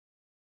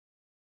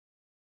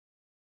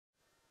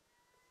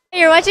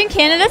You're watching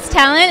Canada's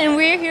Talent, and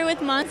we're here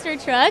with Monster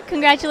Truck.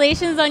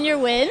 Congratulations on your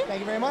win. Thank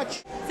you very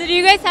much. So do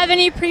you guys have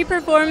any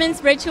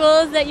pre-performance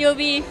rituals that you'll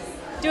be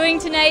doing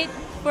tonight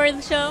for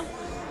the show?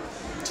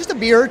 Just a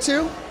beer or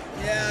two.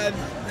 Yeah,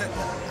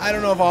 I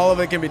don't know if all of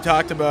it can be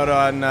talked about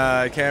on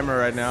camera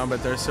right now,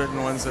 but there's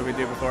certain ones that we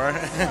do before.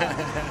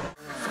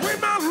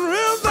 Sweet Mountain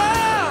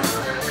River,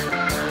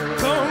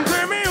 come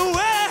carry me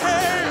away.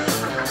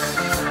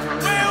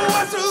 Well,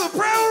 west of the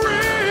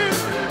prairie,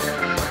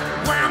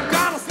 where I'm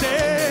gonna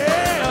stay.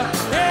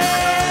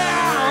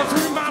 Yeah,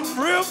 Sweet Mountain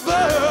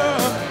River,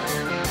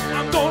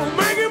 I'm gonna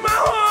make it my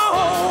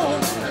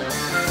home.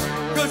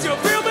 'Cause you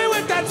fill me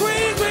with that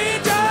sweet,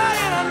 sweet joy,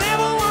 and I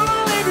never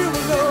wanna leave you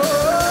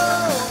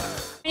alone.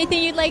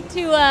 Anything you'd like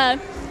to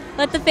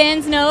let the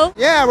fans know?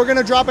 Yeah, we're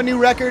gonna drop a new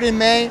record in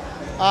May.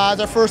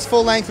 It's our first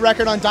full-length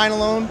record on Dine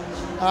Alone.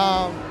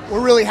 We're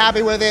really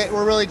happy with it.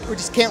 We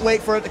just can't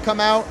wait for it to come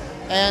out,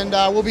 and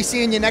we'll be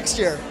seeing you next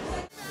year.